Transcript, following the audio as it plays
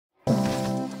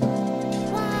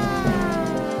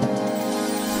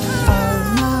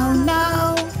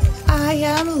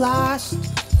lost.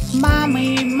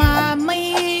 Mommy,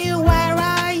 mommy, where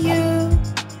are you?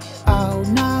 Oh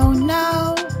no,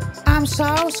 no, I'm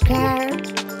so scared.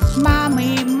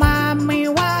 Mommy, mommy,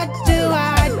 what do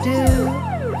I do?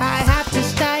 I have to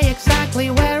stay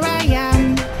exactly where I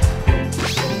am.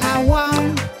 I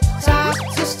won't talk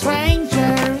to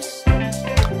strangers.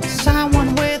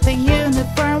 Someone with a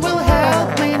uniform will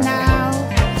help me now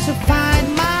to find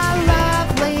my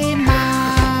lovely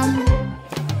mom.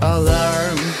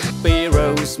 Alarm,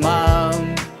 Piros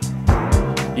Mom.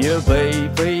 Your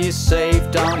baby is safe,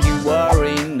 don't you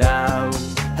worry now.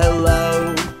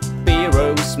 Hello,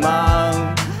 Piros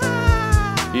Mom.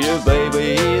 Your baby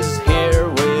is here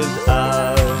with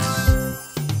us.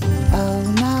 Oh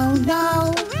no,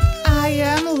 no, I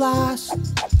am lost.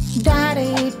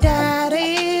 Daddy,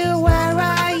 daddy, where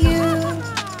are you?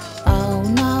 Oh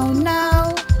no,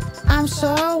 no, I'm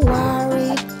so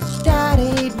worried.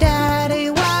 Daddy, daddy,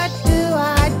 what do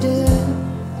I do?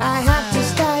 I have to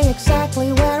stay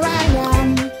exactly where I am.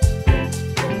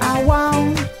 I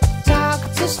won't talk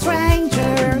to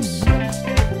strangers.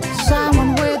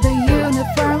 Someone with a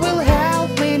uniform will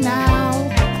help me now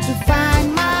to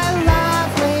find my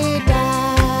lovely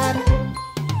dad.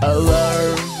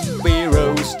 Alert,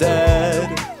 Piro's dead.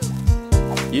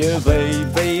 Your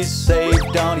baby's safe,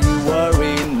 don't you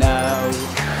worry now.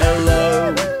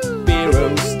 Hello,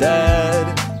 Piro's dead.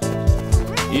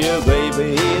 Your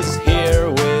baby is here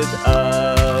with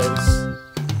us.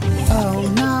 Oh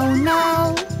no,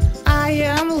 no, I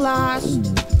am lost.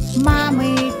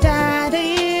 Mommy,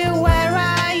 daddy, where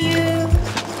are you?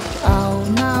 Oh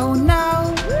no,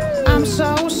 no, I'm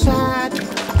so sad.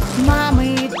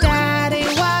 Mommy, daddy,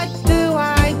 what do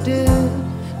I do?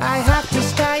 I have to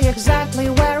stay exactly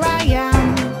where I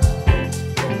am.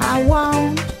 I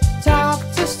won't talk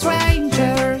to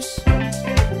strangers.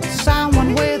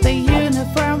 Someone with a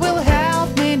uniform will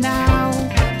help me now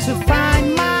to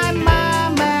find my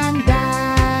mom and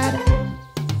dad.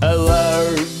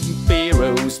 Alert,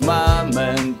 Piro's Mom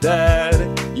and Dad.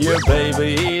 Your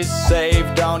baby is safe,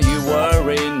 don't you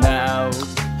worry now.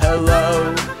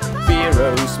 Hello,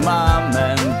 Piro's Mom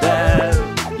and